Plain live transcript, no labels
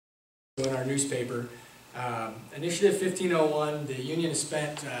in our newspaper. Initiative 1501, the union has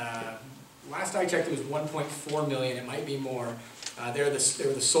spent, last I checked it was $1.4 million, it might be more. They were the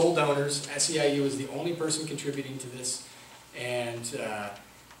sole donors. SEIU is the only person contributing to this, and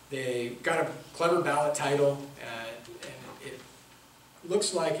they got a clever ballot title, and it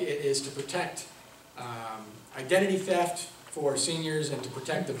looks like it is to protect identity theft for seniors and to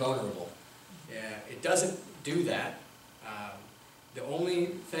protect the vulnerable. It doesn't do that. The only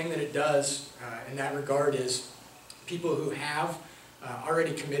thing that it does in that regard is people who have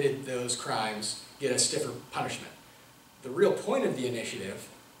already committed those crimes get a stiffer punishment. The real point of the initiative,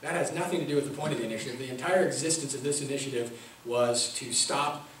 that has nothing to do with the point of the initiative. The entire existence of this initiative was to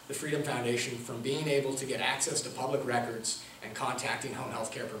stop the Freedom Foundation from being able to get access to public records and contacting home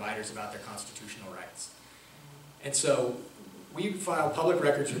health care providers about their constitutional rights. And so we filed public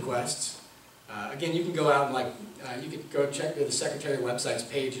records requests. Again, you can go out and you can go check the Secretary of website's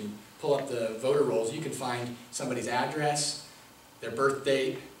page and pull up the voter rolls. You can find somebody's address, their birth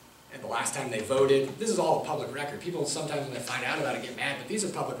date, and the last time they voted. This is all a public record. People sometimes when they find out about it get mad, but these are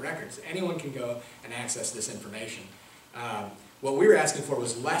public records. Anyone can go and access this information. What we were asking for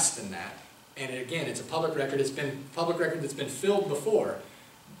was less than that. And again, it's a public record. It's been a public record that's been filled before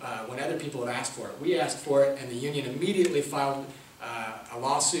when other people have asked for it. We asked for it, and the union immediately filed a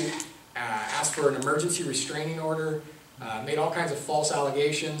lawsuit, asked for an emergency restraining order, made all kinds of false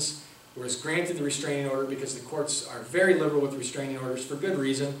allegations, was granted the restraining order because the courts are very liberal with restraining orders for good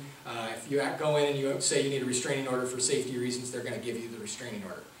reason. If you go in and you say you need a restraining order for safety reasons, they're going to give you the restraining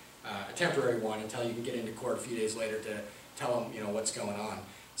order, a temporary one until you can get into court a few days later to tell them what's going on.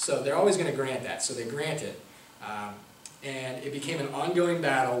 So they're always going to grant that, so they grant it. And it became an ongoing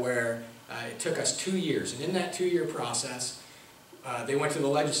battle where it took us 2 years, and in that 2-year process, they went to the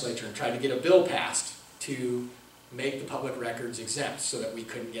legislature and tried to get a bill passed to make the public records exempt so that we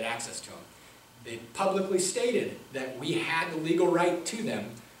couldn't get access to them. They publicly stated that we had the legal right to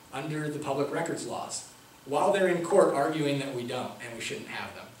them under the public records laws, while they're in court arguing that we don't and we shouldn't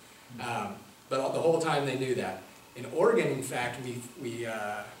have them. But the whole time they knew that. In Oregon, in fact, we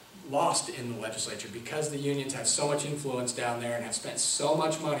lost in the legislature because the unions have so much influence down there and have spent so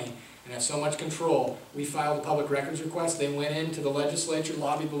much money and have so much control. We filed a public records request. They went into the legislature,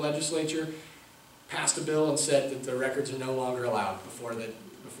 lobbied the legislature, passed a bill and said that the records are no longer allowed before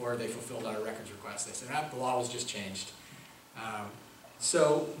they fulfilled our records request. They said the law was just changed.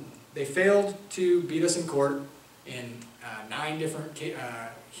 So they failed to beat us in court in 9 different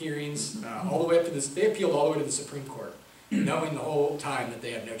hearings, all the way up to this. They appealed all the way to the Supreme Court, knowing the whole time that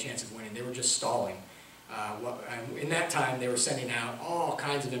they had no chance of winning. They were just stalling. In that time, they were sending out all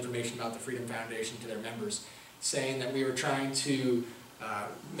kinds of information about the Freedom Foundation to their members, saying that we were trying to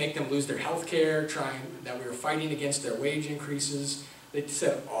make them lose their health care, that we were fighting against their wage increases. They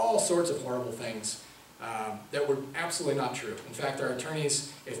said all sorts of horrible things that were absolutely not true. In fact, our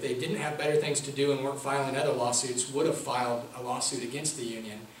attorneys, if they didn't have better things to do and weren't filing other lawsuits, would have filed a lawsuit against the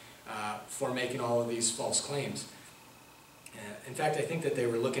union for making all of these false claims. In fact, I think that they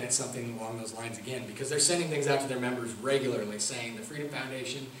were looking at something along those lines again, because they're sending things out to their members regularly saying the Freedom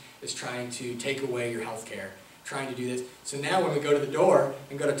Foundation is trying to take away your health care, trying to do this. So now when we go to the door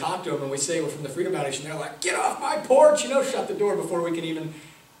and go to talk to them and we say we're from the Freedom Foundation, they're like, get off my porch, shut the door before we can even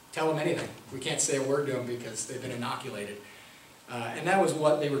tell them anything. We can't say a word to them because they've been inoculated. And that was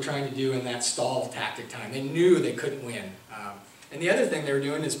what they were trying to do in that stall tactic time. They knew they couldn't win. And the other thing they were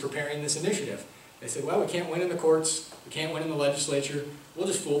doing is preparing this initiative. They said, well, we can't win in the courts, we can't win in the legislature, we'll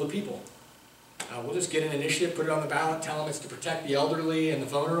just fool the people. We'll just get an initiative, put it on the ballot, tell them it's to protect the elderly and the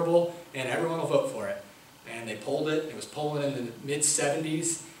vulnerable, and everyone will vote for it. And they polled it. It was polling in the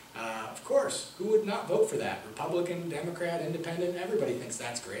mid-70s. Of course, who would not vote for that? Republican, Democrat, Independent, everybody thinks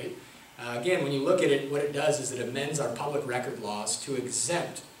that's great. Again, when you look at it, what it does is it amends our public record laws to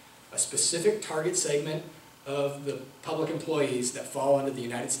exempt a specific target segment of the public employees that fall under the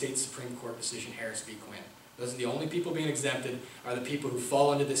United States Supreme Court decision Harris v. Quinn. Those are the only people being exempted, are the people who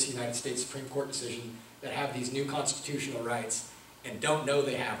fall under this United States Supreme Court decision that have these new constitutional rights and don't know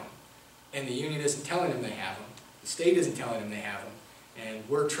they have them. And the union isn't telling them they have them. The state isn't telling them they have them. And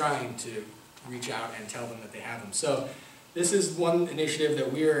we're trying to reach out and tell them that they have them. So this is one initiative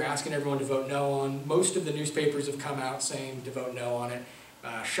that we're asking everyone to vote no on. Most of the newspapers have come out saying to vote no on it.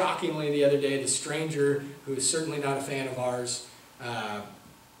 Shockingly, the other day, The Stranger, who is certainly not a fan of ours,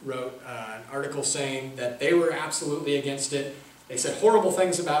 wrote an article saying that they were absolutely against it. They said horrible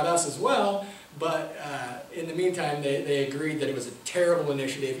things about us as well, but in the meantime, they agreed that it was a terrible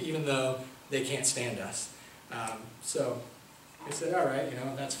initiative, even though they can't stand us. So they said, all right,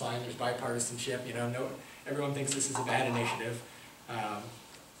 that's fine. There's bipartisanship. No, everyone thinks this is a bad initiative.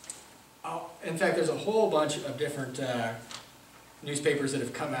 in fact, there's a whole bunch of different newspapers that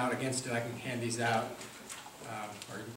have come out against it. I can hand these out, or